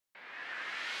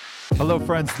Hello,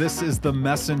 friends. This is the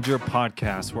Messenger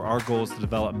Podcast, where our goal is to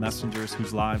develop messengers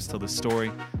whose lives tell the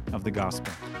story of the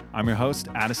gospel. I'm your host,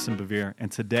 Addison Bevere,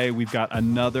 and today we've got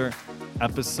another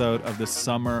episode of the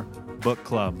Summer Book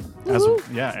Club.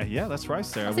 Yeah, that's right,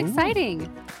 Sarah. That's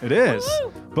exciting. It is.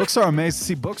 Woo! Books are amazing.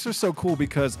 See, books are so cool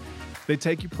because they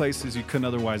take you places you couldn't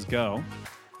otherwise go,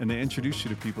 and they introduce you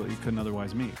to people that you couldn't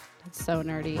otherwise meet. It's so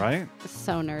nerdy. Right? It's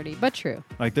so nerdy, but true.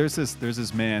 Like there's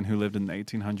this man who lived in the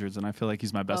 1800s, and I feel like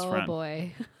he's my best friend. Oh,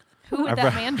 boy. Who would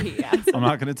that man be? I'm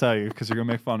not going to tell you because you're going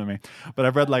to make fun of me. But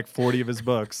I've read like 40 of his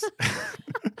books.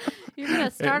 You're going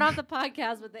to start off the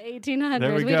podcast with the 1800s.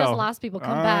 There we go. Just lost people. Come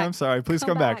back. I'm sorry. Please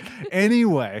come back.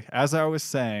 Anyway, as I was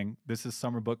saying, this is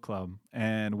Summer Book Club.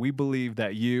 And we believe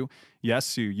that you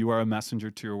are a messenger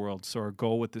to your world. So our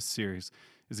goal with this series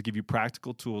is to give you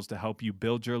practical tools to help you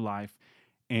build your life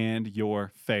and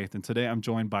your faith. And today I'm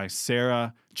joined by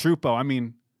Sarah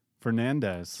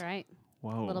Fernandez. That's right.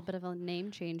 Whoa. A little bit of a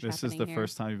name change This is happening the here.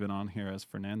 first time you've been on here as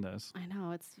Fernandez. I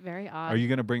know. It's very odd. Are you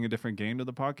going to bring a different game to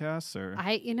the podcast? Or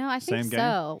I think same game?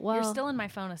 so. Well, You're still in my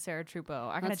phone as Sarah Trupo.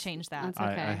 I gotta change that. That's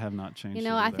okay. I have not changed You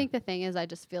know, it I either. think the thing is I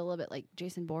just feel a little bit like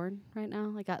Jason Bourne right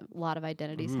now. I got a lot of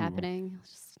identities happening.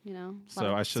 Just,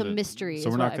 some mystery. So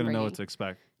we're not going to know what to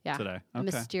expect today. A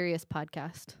mysterious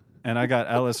podcast. And I got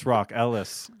Ellis Rock.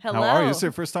 Ellis, Hello. how are you? This is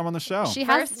your first time on the show. She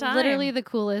First has time. literally the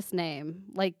coolest name.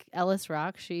 Like Ellis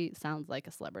Rock, she sounds like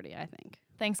a celebrity, I think.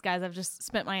 Thanks, guys. I've just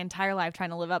spent my entire life trying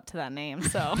to live up to that name.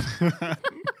 So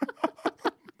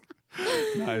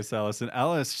Nice, Ellis. And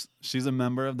Ellis, she's a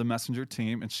member of the Messenger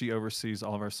team, and she oversees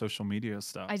all of our social media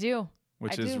stuff. I do.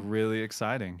 Which I is do. really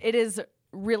exciting. It is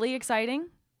really exciting.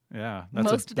 Yeah.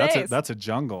 Most days. That's a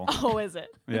jungle. Oh, is it?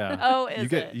 Yeah. Oh,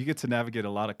 is it? You get to navigate a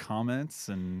lot of comments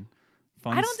and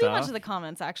fun I don't stuff. do much of the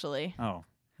comments, actually. Oh.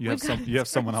 You have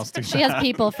someone else do that. She has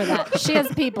people for that.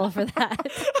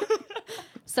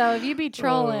 So if you be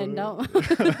trolling, don't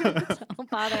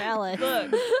bother Ellis.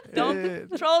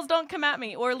 Look, trolls don't come at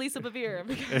me or Lisa Bevere.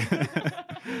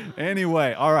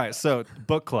 Anyway, all right. So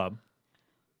book club.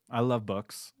 I love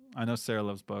books. I know Sarah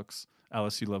loves books.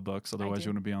 Alice, you love books. Otherwise, you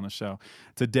wouldn't be on the show.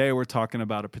 Today, we're talking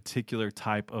about a particular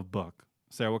type of book.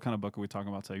 Sarah, what kind of book are we talking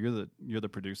about today? You're the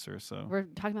producer, so We're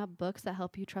talking about books that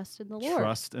help you trust in the Lord.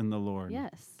 Trust in the Lord.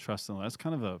 Yes. Trust in the Lord. That's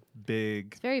kind of a big.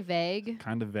 It's very vague.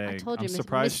 Kind of vague. I told you, I'm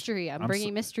surprised. mystery. I'm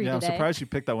bringing mystery today. I'm surprised you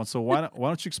picked that one. So why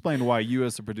don't you explain why you,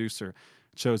 as the producer,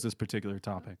 chose this particular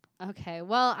topic? Okay.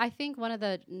 Well, I think one of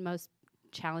the most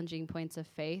challenging points of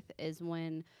faith is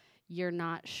when you're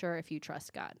not sure if you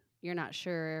trust God. You're not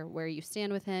sure where you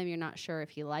stand with him. You're not sure if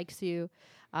he likes you.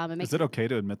 Is it okay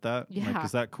to admit that? Yeah. Like,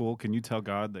 is that cool? Can you tell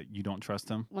God that you don't trust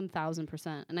him?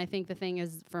 1,000%. And I think the thing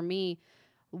is, for me,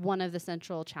 one of the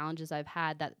central challenges I've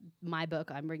had that my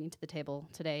book I'm bringing to the table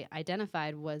today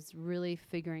identified was really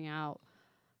figuring out,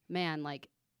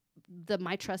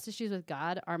 my trust issues with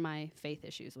God are my faith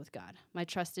issues with God. My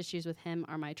trust issues with him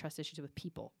are my trust issues with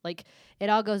people. Like, it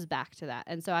all goes back to that.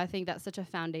 And so I think that's such a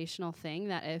foundational thing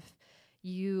that if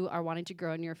you are wanting to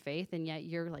grow in your faith and yet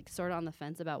you're like sort of on the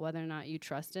fence about whether or not you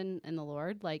trust in the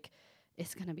Lord, like,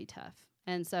 it's going to be tough.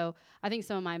 And so I think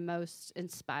some of my most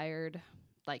inspired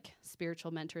like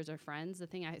spiritual mentors or friends, the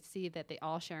thing I see that they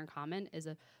all share in common is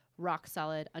a rock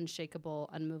solid, unshakable,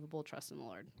 unmovable trust in the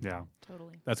Lord. Yeah.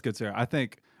 Totally. That's good, Sarah. I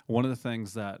think one of the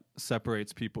things that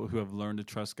separates people who have learned to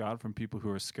trust God from people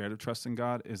who are scared of trusting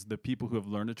God is the people who have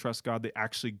learned to trust God, they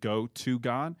actually go to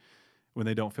God when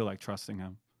they don't feel like trusting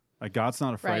him. Like, God's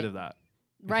not afraid of that.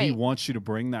 Right. He wants you to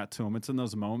bring that to him. It's in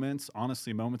those moments,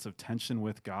 honestly, moments of tension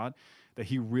with God, that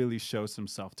he really shows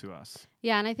himself to us.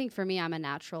 Yeah, and I think for me, I'm a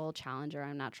natural challenger.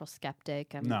 I'm a natural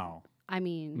skeptic. No.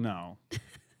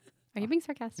 Are you being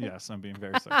sarcastic? Yes, I'm being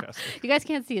very sarcastic. You guys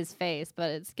can't see his face, but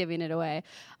it's giving it away.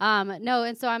 No,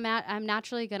 and so I'm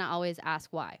naturally gonna always ask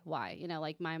why. You know,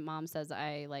 like my mom says,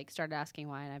 I like started asking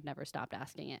why, and I've never stopped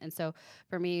asking it. And so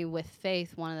for me, with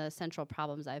faith, one of the central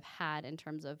problems I've had in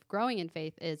terms of growing in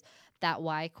faith is that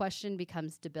why question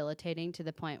becomes debilitating to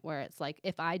the point where it's like,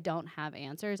 if I don't have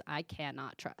answers, I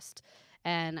cannot trust.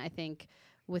 And I think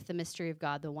with the mystery of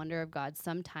God, the wonder of God,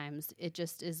 sometimes it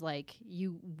just is like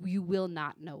you will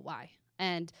not know why.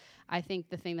 And I think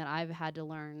the thing that I've had to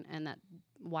learn and that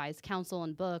wise counsel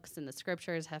and books and the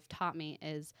scriptures have taught me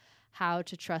is how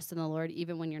to trust in the Lord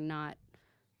even when you're not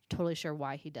totally sure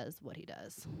why he does what he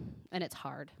does. And it's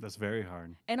hard. That's very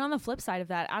hard. And on the flip side of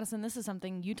that, Addison, this is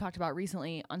something you talked about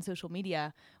recently on social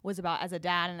media, was about as a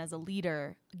dad and as a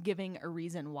leader giving a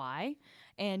reason why.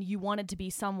 And you wanted to be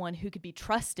someone who could be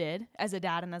trusted as a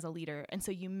dad and as a leader. And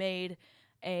so you made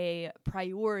a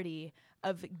priority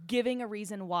of giving a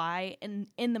reason why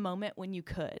in the moment when you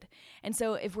could. And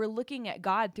so if we're looking at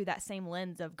God through that same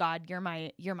lens of God, you're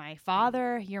my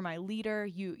father, you're my leader,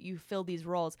 you fill these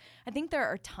roles. I think there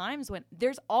are times when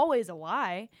there's always a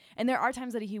why, and there are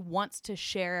times that he wants to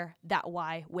share that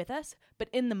why with us, but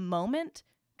in the moment,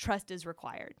 trust is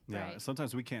required. Yeah, Right.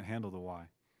 sometimes we can't handle the why.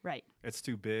 Right. It's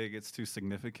too big, it's too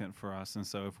significant for us. And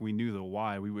so if we knew the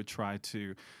why, we would try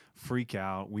to freak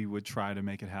out. We would try to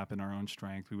make it happen our own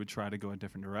strength. We would try to go a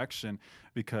different direction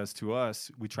because to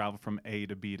us, we travel from A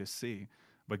to B to C.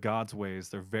 But God's ways,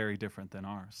 they're very different than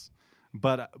ours.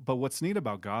 But what's neat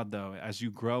about God, though, as you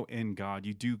grow in God,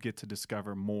 you do get to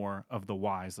discover more of the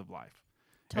whys of life.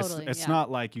 Totally. It's yeah.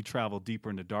 not like you travel deeper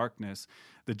into darkness.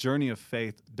 The journey of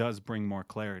faith does bring more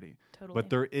clarity. Totally. But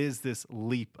there is this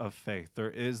leap of faith. There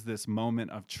is this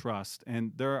moment of trust.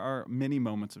 And there are many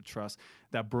moments of trust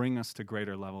that bring us to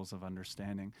greater levels of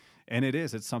understanding. And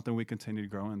it's something we continue to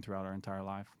grow in throughout our entire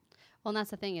life. Well, and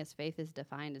that's the thing is faith is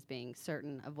defined as being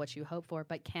certain of what you hope for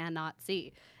but cannot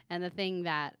see. And the thing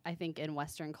that I think in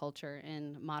Western culture,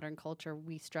 in modern culture,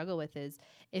 we struggle with is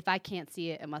if I can't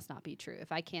see it, it must not be true.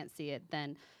 If I can't see it,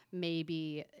 then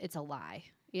maybe it's a lie,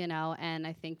 you know? And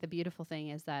I think the beautiful thing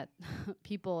is that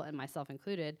people, and myself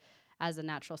included, as a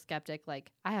natural skeptic,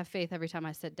 like I have faith every time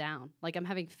I sit down. Like I'm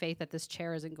having faith that this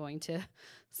chair isn't going to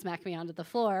smack me onto the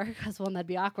floor because one, that'd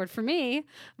be awkward for me,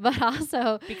 but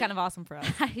also Be kind of awesome for us.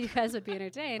 you guys would be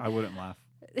entertained. I wouldn't laugh.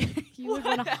 You would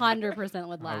 100%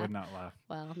 would laugh. I would not laugh.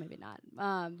 Well, maybe not.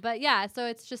 But yeah, so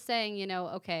it's just saying, you know,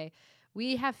 okay,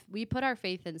 we put our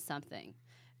faith in something.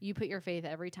 You put your faith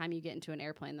every time you get into an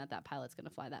airplane that pilot's going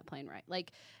to fly that plane right.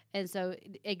 Like, and so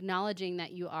acknowledging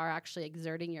that you are actually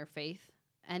exerting your faith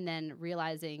and then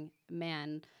realizing,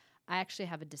 man, I actually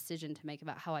have a decision to make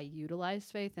about how I utilize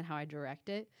faith and how I direct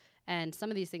it. And some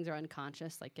of these things are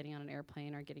unconscious, like getting on an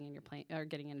airplane or getting in your plane or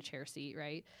getting in a chair seat,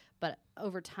 right? But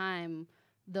over time,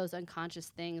 those unconscious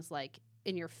things, like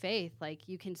in your faith, like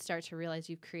you can start to realize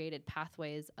you've created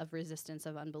pathways of resistance,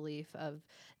 of unbelief, of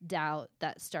doubt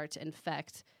that start to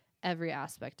infect every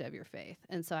aspect of your faith.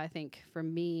 And so I think for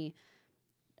me,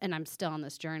 and I'm still on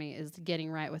this journey, is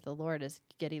getting right with the Lord, is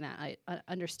getting that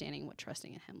understanding what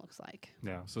trusting in Him looks like.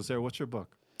 Yeah. So Sarah, what's your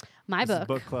book? My This is book.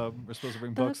 book club. We're supposed to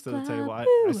bring Book books to the table. club.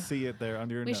 I Woo. see it there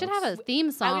under your We notes. should have a theme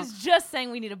I song. was just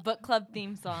saying we need a book club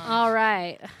theme song. All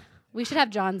right. We should have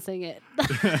John sing it.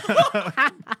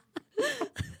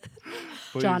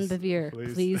 John Bevere,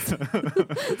 please.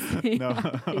 No.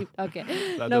 Okay.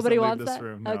 That Nobody doesn't leave wants this that?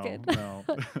 room. No, Okay. no.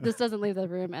 This doesn't leave the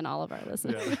room and all of our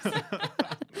listeners.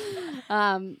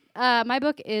 Yeah. My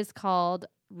book is called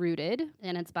Rooted,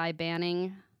 and it's by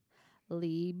Banning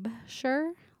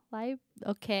Liebscher.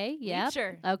 Okay, yeah.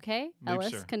 Sure. Okay,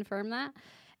 Ellis Liebscher. confirmed that.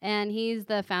 And he's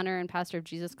the founder and pastor of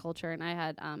Jesus Culture. And I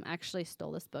had actually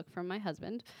stole this book from my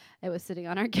husband. It was sitting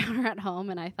on our counter at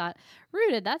home. And I thought,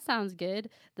 Rooted, that sounds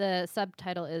good. The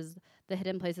subtitle is The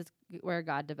Hidden Places Where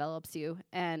God Develops You.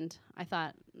 And I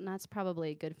thought, that's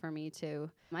probably good for me too.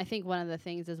 I think one of the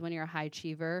things is when you're a high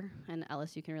achiever, and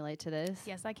Ellis, you can relate to this.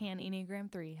 Yes, I can.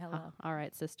 Enneagram 3. Hello. All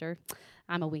right, sister.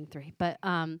 I'm a wing 3. But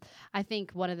I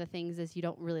think one of the things is you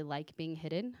don't really like being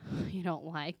hidden. You don't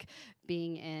like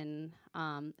being in,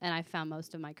 and I found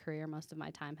most of my career, most of my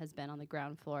time has been on the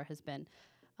ground floor, has been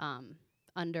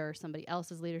under somebody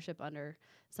else's leadership, under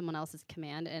someone else's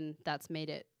command. And that's made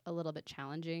it a little bit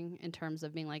challenging in terms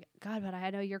of being like, God, but I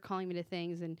know you're calling me to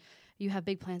things and you have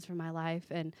big plans for my life.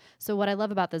 And so what I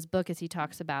love about this book is he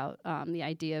talks about the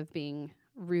idea of being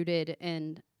rooted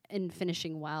in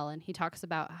finishing well. And he talks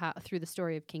about how through the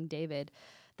story of King David,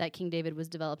 that King David was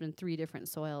developed in 3 different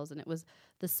soils. And it was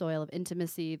the soil of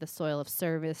intimacy, the soil of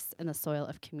service, and the soil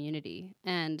of community.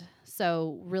 And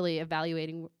so really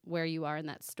evaluating where you are in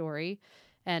that story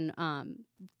and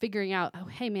figuring out, oh,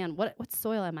 hey, man, what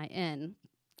soil am I in?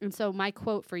 And so my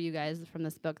quote for you guys from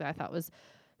this book that I thought was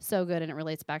so good, and it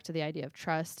relates back to the idea of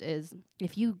trust, is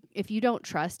if you don't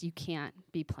trust, you can't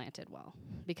be planted well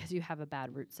because you have a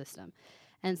bad root system.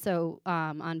 And so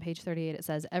on page 38, it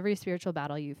says, every spiritual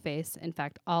battle you face, in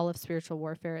fact, all of spiritual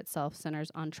warfare itself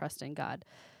centers on trust in God.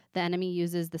 The enemy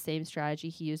uses the same strategy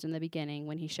he used in the beginning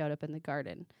when he showed up in the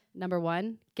garden. Number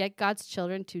 1, get God's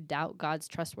children to doubt God's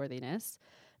trustworthiness.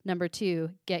 Number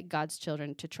 2, get God's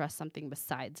children to trust something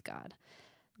besides God.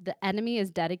 The enemy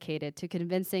is dedicated to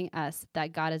convincing us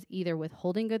that God is either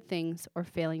withholding good things or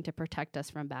failing to protect us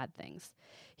from bad things.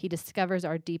 He discovers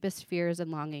our deepest fears and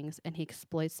longings, and he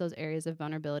exploits those areas of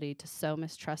vulnerability to sow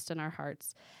mistrust in our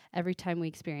hearts. Every time we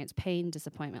experience pain,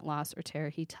 disappointment, loss, or terror,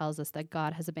 he tells us that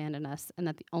God has abandoned us and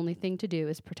that the only thing to do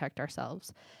is protect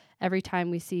ourselves. Every time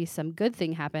we see some good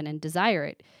thing happen and desire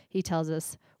it, he tells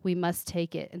us we must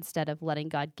take it instead of letting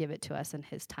God give it to us in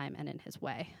his time and in his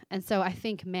way. And so I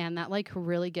think, man, that like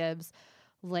really gives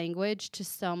language to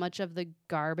so much of the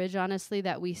garbage, honestly,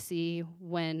 that we see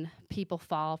when people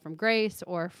fall from grace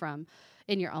or from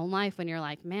in your own life when you're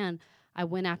like, man, I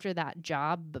went after that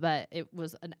job, but it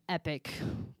was an epic,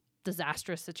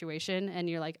 disastrous situation. And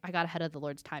you're like, I got ahead of the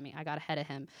Lord's timing. I got ahead of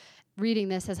him. Reading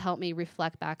this has helped me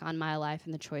reflect back on my life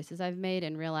and the choices I've made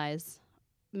and realize,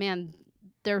 man,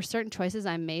 there were certain choices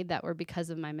I made that were because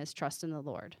of my mistrust in the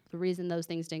Lord. The reason those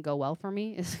things didn't go well for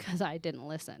me is because I didn't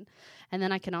listen. And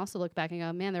then I can also look back and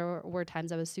go, man, there were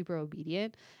times I was super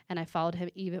obedient and I followed him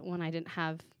even when I didn't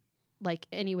have like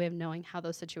any way of knowing how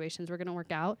those situations were going to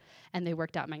work out, and they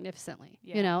worked out magnificently,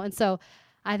 you know? And so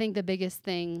I think the biggest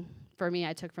thing for me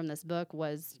I took from this book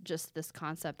was just this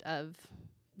concept of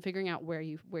figuring out where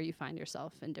you find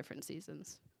yourself in different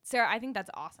seasons. Sarah, I think that's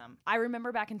awesome. I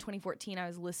remember back in 2014, I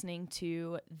was listening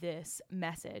to this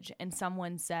message, and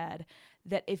someone said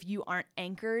that if you aren't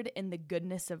anchored in the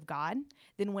goodness of God,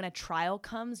 then when a trial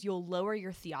comes, you'll lower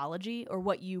your theology or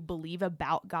what you believe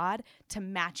about God to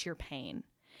match your pain.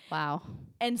 Wow.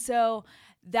 And so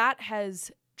that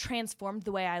has transformed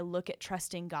the way I look at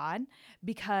trusting God,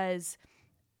 because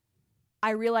I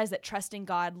realize that trusting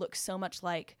God looks so much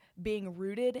like being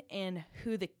rooted in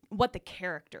what the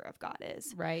character of God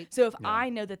is. Right. So if I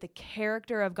know that the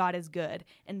character of God is good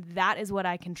and that is what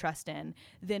I can trust in,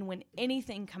 then when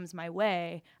anything comes my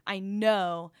way, I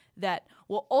know that,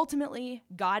 well, ultimately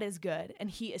God is good and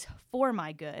he is for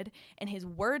my good, and his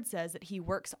word says that he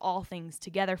works all things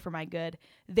together for my good.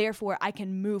 Therefore, I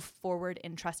can move forward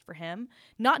in trust for him,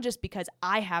 not just because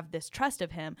I have this trust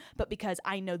of him, but because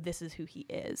I know this is who he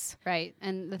is. Right.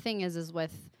 And the thing is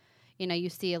with, you know, you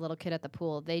see a little kid at the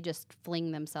pool, they just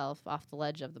fling themselves off the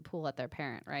ledge of the pool at their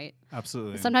parent, right?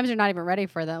 Absolutely. Sometimes you're not even ready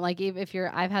for them. Like if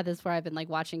you're, I've had this where I've been like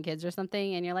watching kids or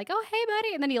something and you're like, oh, hey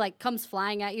buddy. And then he like comes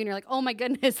flying at you and you're like, oh my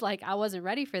goodness, like I wasn't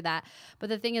ready for that. But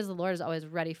the thing is, the Lord is always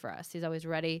ready for us. He's always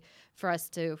ready for us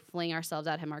to fling ourselves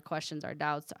at him, our questions, our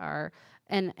doubts,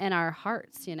 and our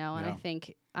hearts, you know? And I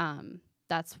think,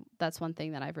 that's one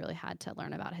thing that I've really had to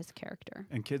learn about his character.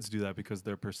 And kids do that because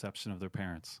their perception of their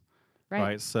parents.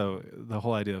 Right. So the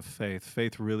whole idea of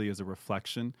faith really is a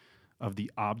reflection of the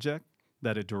object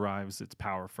that it derives its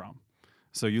power from.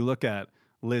 So you look at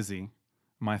Lizzie,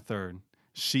 my third,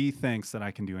 she thinks that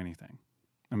I can do anything.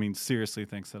 I mean, seriously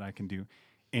thinks that I can do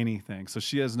anything. So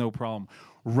she has no problem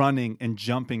running and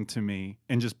jumping to me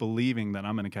and just believing that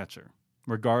I'm going to catch her,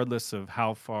 regardless of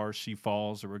how far she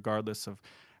falls or regardless of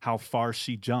how far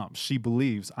she jumps. She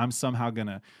believes I'm somehow going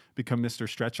to become Mr.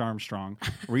 Stretch Armstrong,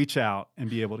 reach out and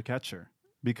be able to catch her,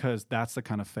 because that's the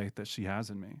kind of faith that she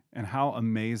has in me. And how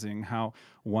amazing, how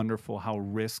wonderful, how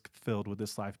risk-filled would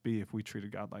this life be if we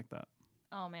treated God like that?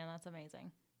 Oh man, that's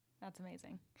amazing. That's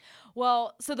amazing.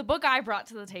 Well, so the book I brought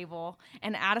to the table,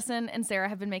 and Addison and Sarah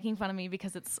have been making fun of me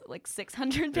because it's like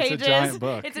 600 pages. It's a giant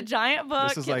book. It's a giant book.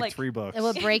 This is like 3 books. It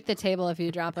would break the table if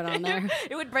you drop it on there.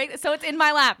 It would break. So it's in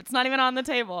my lap. It's not even on the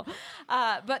table.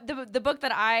 But the book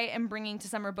that I am bringing to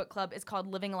Summer Book Club is called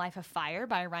Living a Life of Fire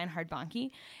by Reinhard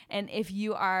Bonnke. And if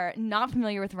you are not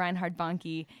familiar with Reinhard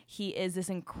Bonnke, he is this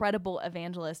incredible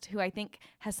evangelist who I think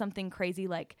has something crazy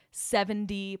like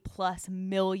 70 plus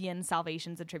million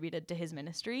salvations attributed to his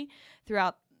ministry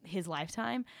throughout his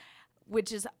lifetime,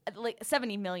 which is like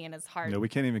 70 million is hard. No, we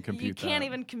can't even compute that. You can't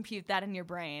even compute that in your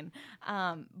brain.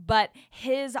 But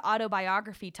his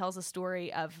autobiography tells a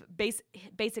story of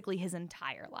basically his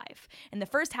entire life. And the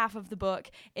first half of the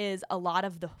book is a lot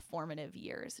of the formative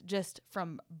years, just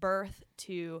from birth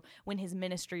to when his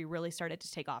ministry really started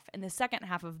to take off. And the second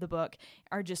half of the book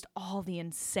are just all the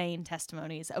insane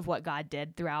testimonies of what God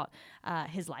did throughout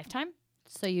his lifetime.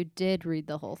 So you did read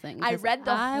the whole thing? I read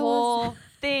the whole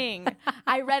thing.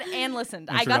 I read and listened.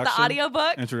 I got the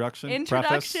audiobook. Introduction,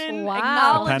 preface, Wow.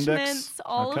 acknowledgments, Appendix.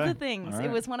 all Okay. of the things. All right.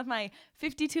 It was one of my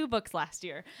 52 books last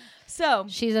year. So,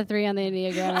 She's a 3 on the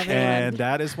Enneagram, everyone. And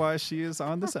that is why she is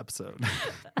on this episode.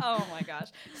 oh my gosh.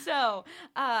 So,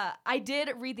 I did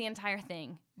read the entire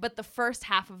thing, but the first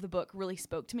half of the book really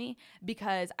spoke to me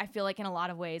because I feel like in a lot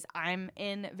of ways I'm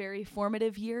in very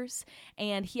formative years,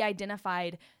 and he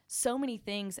identified so many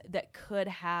things that could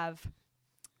have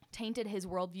tainted his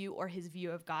worldview or his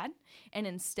view of God. And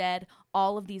instead,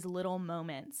 all of these little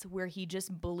moments where he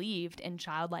just believed in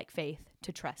childlike faith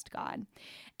to trust God.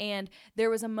 And there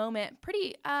was a moment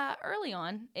pretty early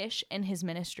on-ish in his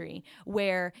ministry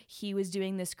where he was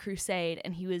doing this crusade,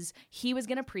 and he was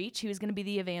going to preach. He was going to be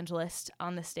the evangelist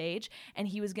on the stage, and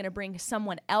he was going to bring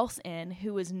someone else in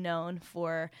who was known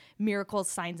for miracles,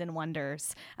 signs, and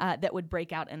wonders that would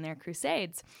break out in their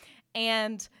crusades.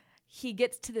 And he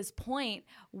gets to this point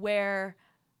where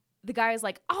the guy is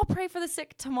like, I'll pray for the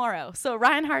sick tomorrow. So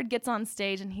Reinhard gets on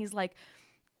stage and he's like,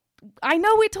 I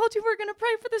know we told you we're going to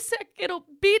pray for the sick. It'll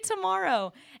be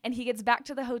tomorrow. And he gets back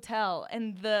to the hotel,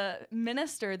 and the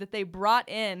minister that they brought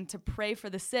in to pray for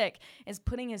the sick is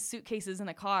putting his suitcases in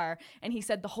a car. And he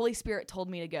said, the Holy Spirit told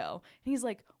me to go. And he's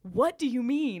like, what do you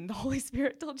mean the Holy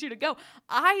Spirit told you to go?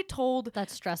 I told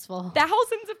That's stressful.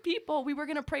 thousands of people we were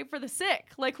going to pray for the sick.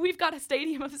 Like, we've got a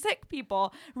stadium of sick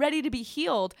people ready to be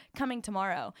healed coming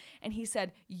tomorrow. And he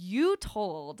said, you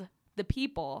told the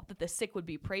people that the sick would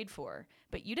be prayed for,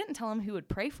 but you didn't tell them who would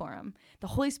pray for them. The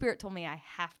Holy Spirit told me I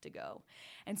have to go.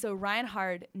 And so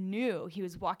Reinhard knew he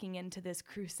was walking into this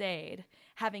crusade,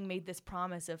 having made this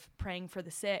promise of praying for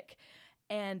the sick.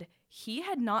 And he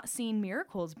had not seen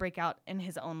miracles break out in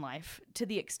his own life to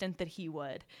the extent that he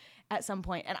would at some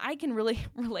point. And I can really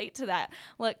relate to that.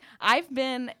 Look, I've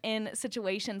been in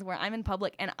situations where I'm in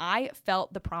public and I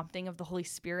felt the prompting of the Holy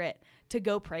Spirit to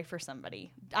go pray for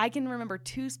somebody. I can remember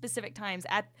 2 specific times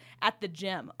at the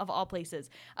gym, of all places.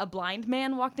 A blind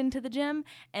man walked into the gym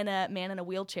and a man in a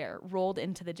wheelchair rolled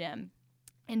into the gym.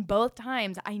 And both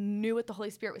times I knew what the Holy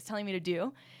Spirit was telling me to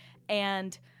do.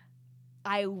 And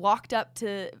I walked up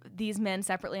to these men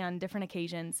separately on different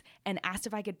occasions and asked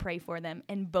if I could pray for them,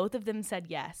 and both of them said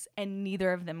yes, and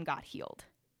neither of them got healed.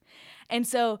 And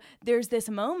so there's this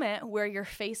moment where you're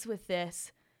faced with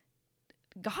this,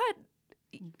 God,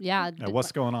 Yeah.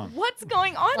 What's going on? what's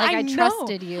going on? Like, I know.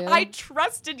 trusted you. I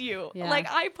trusted you. Yeah. Like,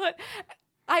 I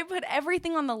put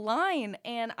everything on the line,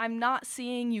 and I'm not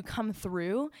seeing you come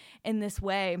through in this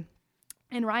way.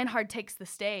 And Reinhard takes the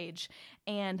stage,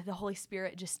 and the Holy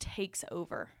Spirit just takes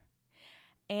over.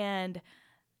 And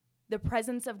the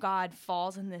presence of God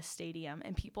falls in this stadium,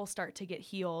 and people start to get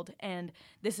healed. And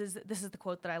this is the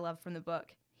quote that I love from the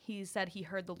book. He said he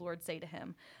heard the Lord say to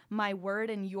him, "My word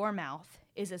in your mouth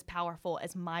is as powerful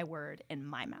as my word in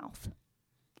my mouth."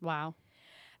 Wow.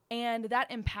 And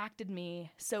that impacted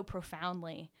me so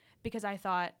profoundly, because I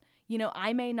thought,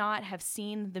 I may not have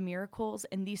seen the miracles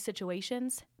in these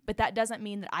situations, but that doesn't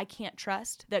mean that I can't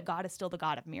trust that God is still the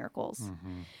God of miracles.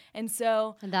 Mm-hmm. And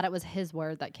so, And that it was his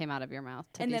word that came out of your mouth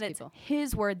to and these that it's people.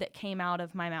 his word that came out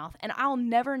of my mouth. And I'll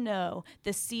never know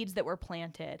the seeds that were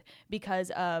planted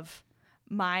because of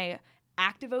my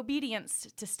active obedience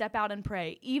to step out and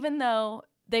pray, even though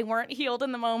they weren't healed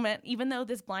in the moment, even though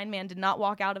this blind man did not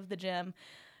walk out of the gym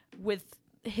with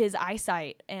his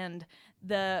eyesight, and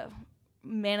the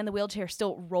man in the wheelchair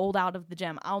still rolled out of the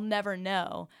gym. I'll never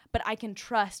know, but I can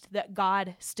trust that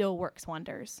God still works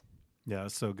wonders. Yeah,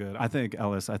 it's so good. I think,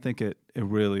 Ellis, it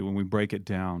really, when we break it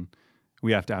down,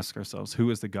 we have to ask ourselves, who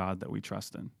is the God that we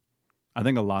trust in? I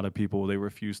think a lot of people, they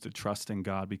refuse to trust in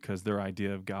God because their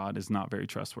idea of God is not very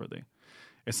trustworthy.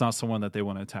 It's not someone that they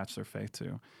want to attach their faith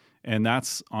to. And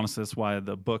that's why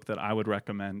the book that I would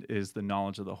recommend is The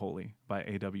Knowledge of the Holy by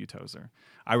A.W. Tozer.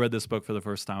 I read this book for the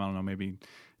first time, I don't know, maybe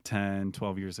 10,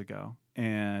 12 years ago.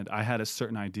 And I had a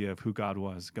certain idea of who God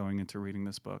was going into reading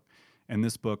this book. And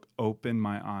this book opened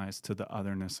my eyes to the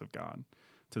otherness of God,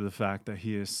 to the fact that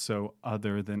he is so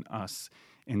other than us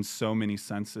in so many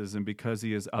senses. And because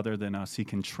he is other than us, he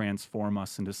can transform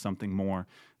us into something more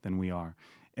than we are.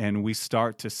 And we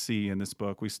start to see in this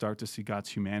book, God's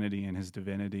humanity and his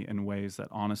divinity in ways that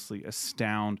honestly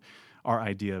astound our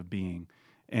idea of being.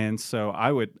 And so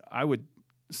I would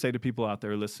say to people out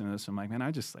there listening to this, I'm like, man,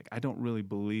 I don't really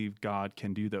believe God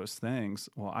can do those things.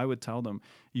 Well, I would tell them,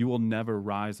 you will never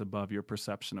rise above your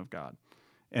perception of God.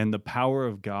 And the power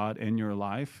of God in your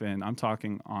life, and I'm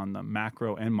talking on the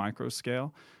macro and micro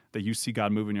scale, that you see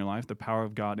God move in your life, the power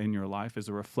of God in your life is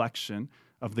a reflection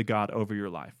of the God over your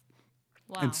life.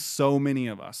 Wow. And so many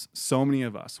of us,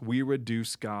 we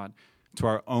reduce God to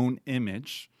our own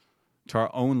image, to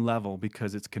our own level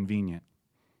because it's convenient.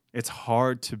 It's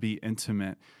hard to be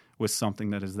intimate with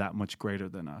something that is that much greater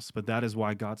than us. But that is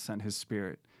why God sent his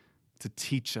Spirit to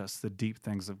teach us the deep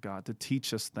things of God, to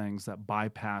teach us things that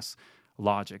bypass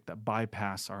logic, that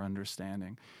bypass our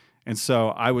understanding. And so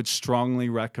I would strongly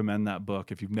recommend that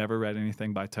book. If you've never read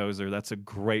anything by Tozer, that's a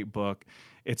great book.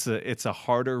 It's a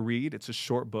harder read. It's a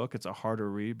short book. It's a harder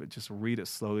read, but just read it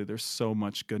slowly. There's so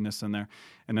much goodness in there.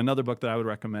 And another book that I would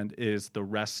recommend is The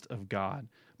Rest of God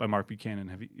by Mark Buchanan.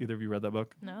 Have either of you read that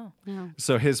book? No. No.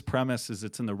 So his premise is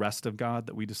it's in the rest of God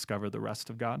that we discover the rest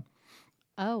of God.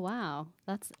 Oh wow,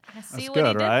 that's I see That's what he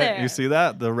good, did right? there. You see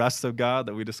that? The rest of God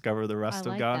that we discover the I rest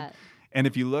of like God. that. And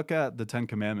if you look at the 10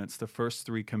 Commandments, the first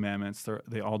 3 commandments,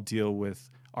 they all deal with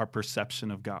our perception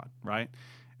of God, right?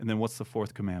 And then what's the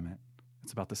 4th commandment?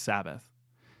 It's about the Sabbath.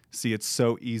 See, it's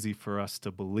so easy for us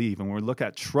to believe. And when we look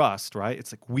at trust, right,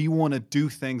 it's like we want to do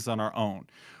things on our own.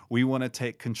 We want to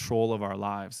take control of our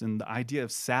lives. And the idea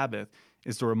of Sabbath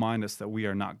is to remind us that we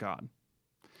are not God.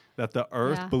 That the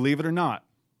earth, Yeah. believe it or not,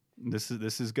 this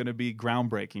is going to be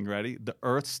groundbreaking. Ready? The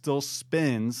earth still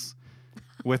spins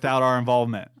without our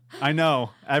involvement. I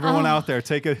know. Everyone out there,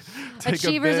 take a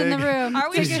Achievers in the big- room. Are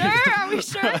we sure? Are we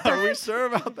sure? Are we sure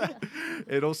about that?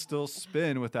 It'll still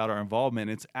spin without our involvement.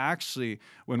 It's actually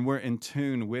when we're in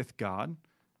tune with God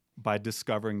by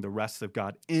discovering the rest of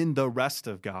God in the rest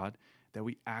of God that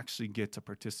we actually get to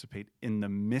participate in the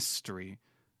mystery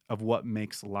of what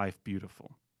makes life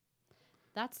beautiful.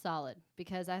 That's solid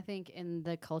because I think in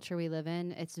the culture we live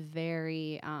in, it's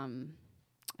very.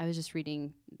 I was just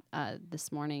reading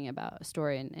this morning about a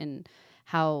story and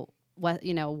how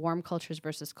warm cultures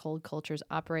versus cold cultures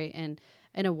operate. And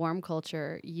in a warm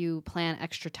culture, you plan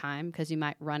extra time because you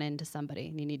might run into somebody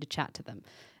and you need to chat to them.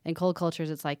 In cold cultures,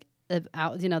 it's like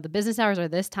the business hours are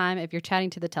this time. If you're chatting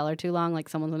to the teller too long, like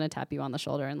someone's going to tap you on the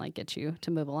shoulder and like get you to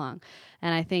move along.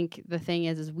 And I think the thing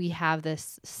is we have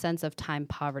this sense of time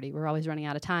poverty. We're always running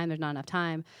out of time. There's not enough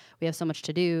time. We have so much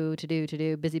to do,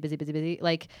 busy.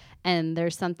 Like, and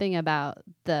there's something about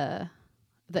the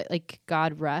like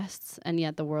God rests and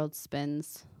yet the world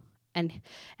spins,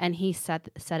 and he set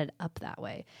it up that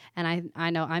way. And I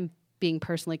know I'm being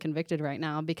personally convicted right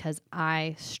now because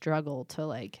I struggle to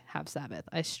like have Sabbath.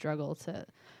 I struggle to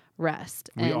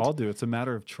rest. We all do. It's a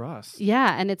matter of trust.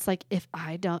 Yeah. And it's like, if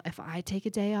I take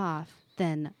a day off,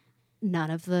 then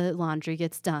none of the laundry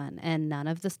gets done and none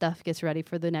of the stuff gets ready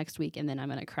for the next week. And then I'm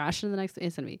going to crash in the next,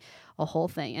 it's going to be a whole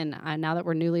thing. And now that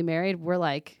we're newly married,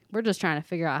 we're just trying to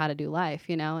figure out how to do life,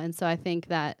 And so I think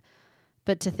that,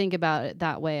 but to think about it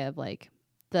that way of like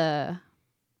the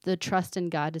trust in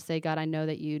God to say, God, I know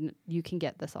that you can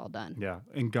get this all done. Yeah.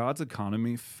 In God's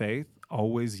economy, faith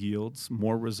always yields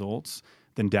more results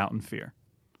than doubt and fear.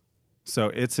 So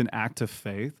it's an act of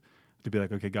faith to be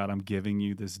like, okay, God, I'm giving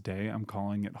you this day. I'm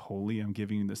calling it holy. I'm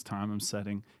giving you this time. I'm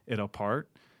setting it apart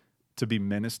to be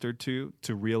ministered to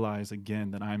realize again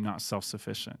that I'm not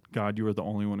self-sufficient. God, you are the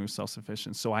only one who's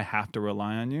self-sufficient. So I have to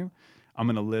rely on you. I'm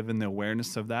going to live in the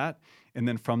awareness of that. And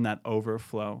then from that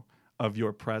overflow of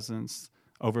your presence,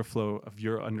 overflow of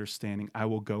your understanding, I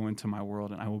will go into my world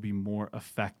and I will be more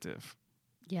effective.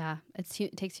 Yeah, it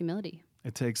takes humility.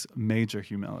 It takes major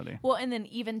humility. Well, and then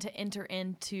even to enter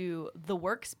into the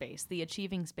workspace, the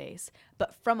achieving space,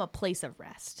 but from a place of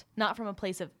rest, not from a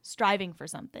place of striving for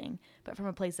something, but from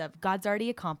a place of God's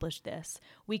already accomplished this.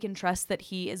 We can trust that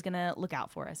he is going to look out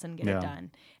for us and get it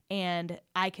done. And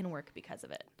I can work because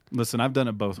of it. Listen, I've done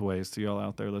it both ways to y'all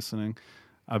out there listening.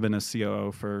 I've been a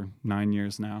COO for 9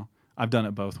 years now. I've done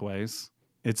it both ways.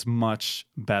 It's much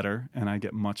better and I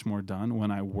get much more done when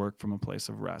I work from a place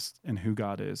of rest and who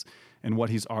God is and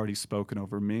what he's already spoken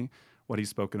over me, what he's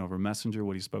spoken over Messenger,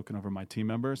 what he's spoken over my team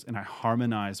members. And I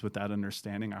harmonize with that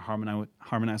understanding. I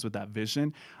harmonize with that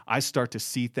vision. I start to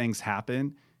see things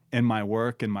happen in my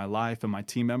work, in my life, and my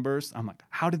team members. I'm like,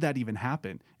 how did that even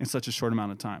happen in such a short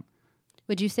amount of time?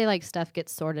 Would you say like stuff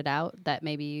gets sorted out that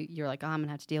maybe you're like, oh, I'm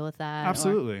gonna have to deal with that?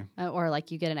 Absolutely. Or like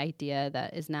you get an idea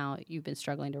that is now you've been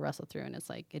struggling to wrestle through and it's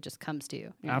like, it just comes to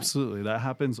you. You're Absolutely. That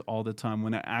happens all the time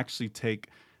when I actually take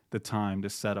the time to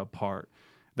set apart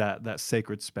that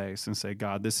sacred space and say,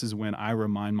 God, this is when I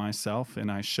remind myself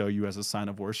and I show you as a sign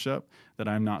of worship that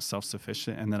I'm not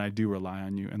self-sufficient and that I do rely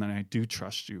on you and that I do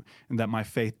trust you and that my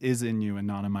faith is in you and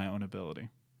not in my own ability.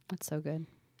 That's so good.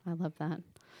 I love that.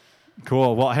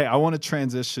 Cool. Well, hey, I want to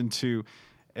transition to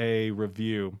a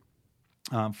review.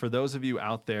 For those of you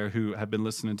out there who have been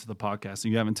listening to the podcast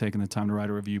and you haven't taken the time to write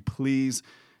a review, please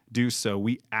do so.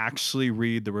 We actually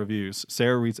read the reviews.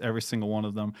 Sarah reads every single one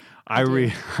of them. I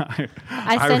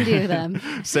send you them.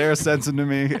 Sarah sends them to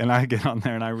me and I get on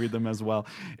there and I read them as well.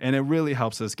 And it really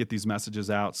helps us get these messages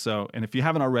out. So, and if you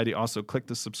haven't already, also click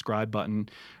the subscribe button,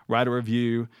 write a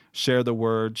review, share the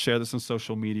word, share this on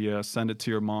social media, send it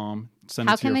to your mom.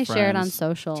 How can they share it on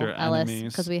social, your Ellis?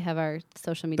 enemies. Because we have our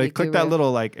social media. They click guru. that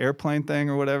little like airplane thing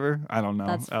or whatever. I don't know.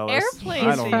 That's Ellis. airplane.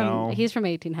 I don't know. He's from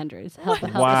 1800s. What Help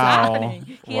is us Wow. happening?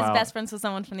 He is Wow. best friends with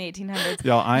someone from the 1800s.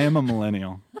 Y'all, I am a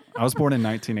millennial. I was born in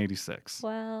 1986.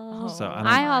 Well, So I don't-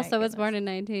 I my also was goodness. born in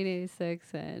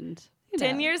 1986, and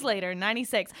 10 years later,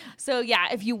 96. So yeah,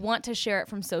 if you want to share it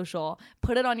from social,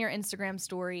 put it on your Instagram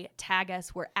story, tag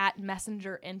us. We're at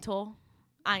Messenger Intel,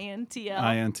 INTL.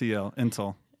 INTL,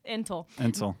 Intel.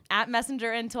 Intel. At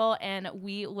Messenger Intel, and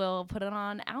we will put it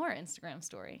on our Instagram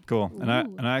story. Cool. And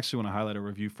I actually want to highlight a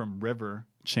review from River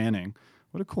Channing.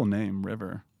 What a cool name,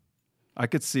 River. I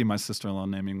could see my sister-in-law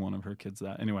naming one of her kids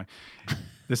that. Anyway,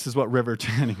 this is what River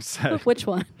Channing said. Which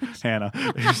one? Hannah.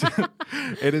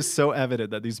 It is so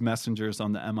evident that these messengers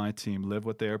on the MI team live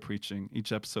what they are preaching.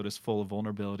 Each episode is full of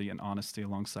vulnerability and honesty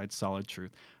alongside solid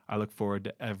truth. I look forward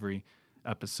to every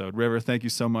episode. River, thank you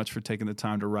so much for taking the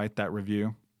time to write that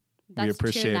review. That's we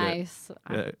appreciate too nice.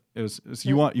 it. It was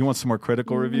you want some more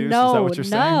critical reviews? No, is that what you're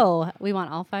saying? No. We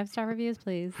want all 5-star reviews,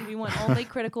 please. We want only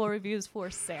critical reviews for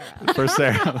Sarah. For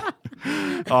Sarah.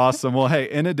 Awesome. Well, hey,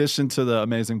 in addition to the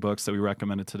amazing books that we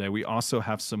recommended today, we also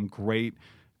have some great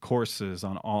courses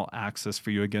on All Access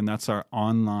for you. Again, that's our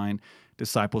online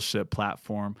discipleship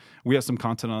platform. We have some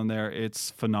content on there.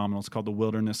 It's phenomenal. It's called the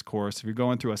Wilderness Course. If you're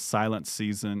going through a silent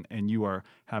season and you are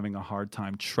having a hard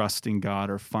time trusting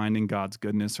God or finding God's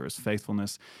goodness or his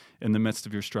faithfulness in the midst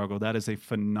of your struggle, that is a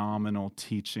phenomenal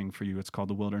teaching for you. It's called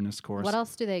the Wilderness Course. What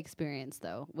else do they experience,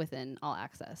 though, within All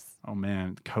Access? Oh,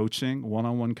 man. Coaching,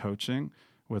 one-on-one coaching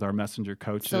with our messenger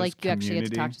coaches. So, like, you community. actually get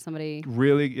to talk to somebody.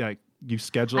 Really, like, you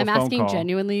schedule a phone call. I'm asking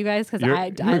genuinely, you guys, because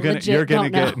I legit you're gonna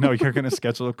don't know. you're going to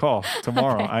schedule a call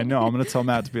tomorrow. Okay. I know. I'm going to tell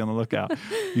Matt to be on the lookout.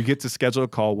 You get to schedule a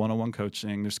call, one-on-one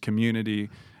coaching. There's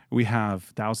community. We have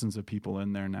thousands of people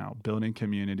in there now, building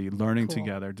community, learning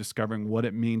together, discovering what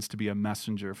it means to be a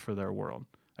messenger for their world.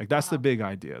 Like, that's the big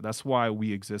idea. That's why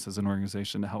we exist as an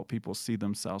organization, to help people see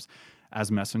themselves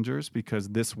as messengers, because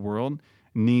this world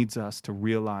needs us to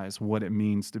realize what it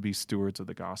means to be stewards of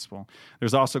the gospel.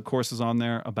 There's also courses on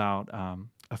there about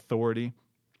authority,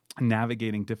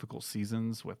 navigating difficult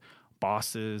seasons with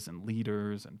bosses and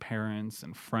leaders and parents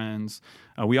and friends.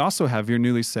 We also have, if you're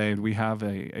newly saved, we have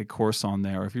a course on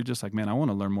there. If you're just like, man, I want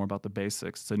to learn more about the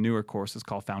basics, it's a newer course. It's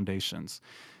called Foundations.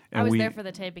 And I was there for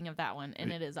the taping of that one,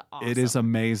 and it is awesome. It is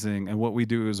amazing. And what we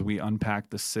do is we unpack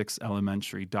the 6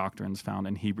 elementary doctrines found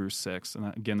in Hebrews 6.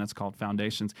 And again, that's called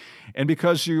Foundations. And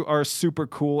because you are super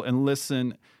cool and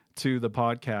listen to the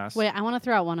podcast. Wait, I want to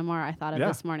throw out one more I thought of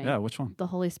this morning. Yeah, which one? The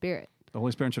Holy Spirit. The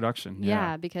Holy Spirit introduction.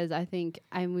 Yeah, because I think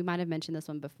we might have mentioned this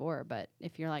one before, but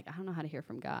if you're like, I don't know how to hear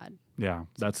from God. Yeah,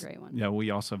 that's a great one. Yeah,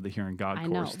 we also have the Hearing God I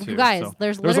course know. too. You guys, so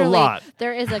there's a lot.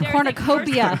 There is a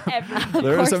cornucopia.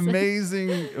 There's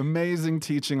amazing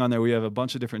teaching on there. We have a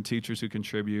bunch of different teachers who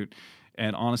contribute.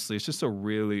 And honestly, it's just a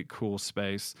really cool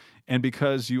space. And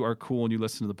because you are cool and you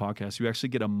listen to the podcast, you actually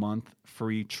get a month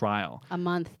free trial. A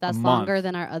month. That's longer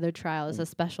than our other trial. It's a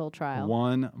special trial.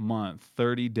 1 month,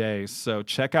 30 days. So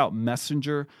check out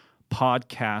Messenger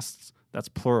Podcasts. That's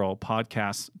plural,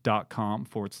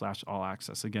 podcasts.com/all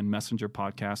access. Again,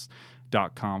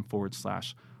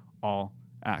 messengerpodcast.com/all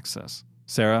access.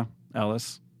 Sarah,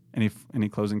 Ellis, any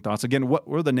closing thoughts? Again, what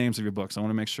were the names of your books? I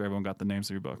want to make sure everyone got the names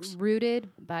of your books. Rooted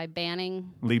by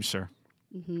Banning Liebscher.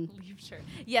 Mm-hmm.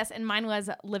 Yes, and mine was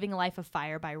Living a Life of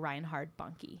Fire by Reinhard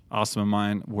Bonnke. Awesome. And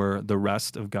mine were The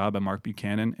Rest of God by Mark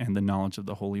Buchanan and The Knowledge of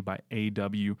the Holy by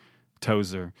A.W.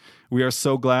 Tozer. We are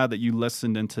so glad that you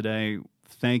listened in today.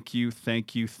 Thank you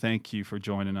for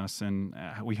joining us. And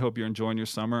we hope you're enjoying your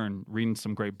summer and reading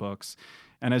some great books.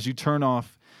 And as you turn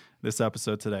off this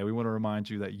episode today, we want to remind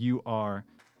you that you are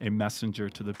a messenger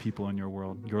to the people in your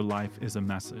world. Your life is a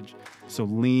message. So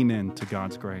lean into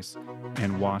God's grace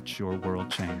and watch your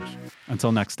world change.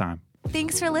 Until next time.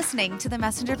 Thanks for listening to the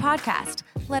Messenger Podcast.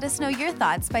 Let us know your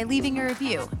thoughts by leaving a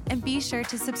review, and be sure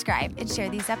to subscribe and share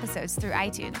these episodes through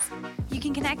iTunes. You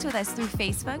can connect with us through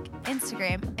Facebook,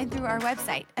 Instagram, and through our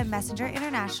website at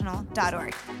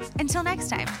messengerinternational.org. Until next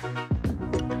time.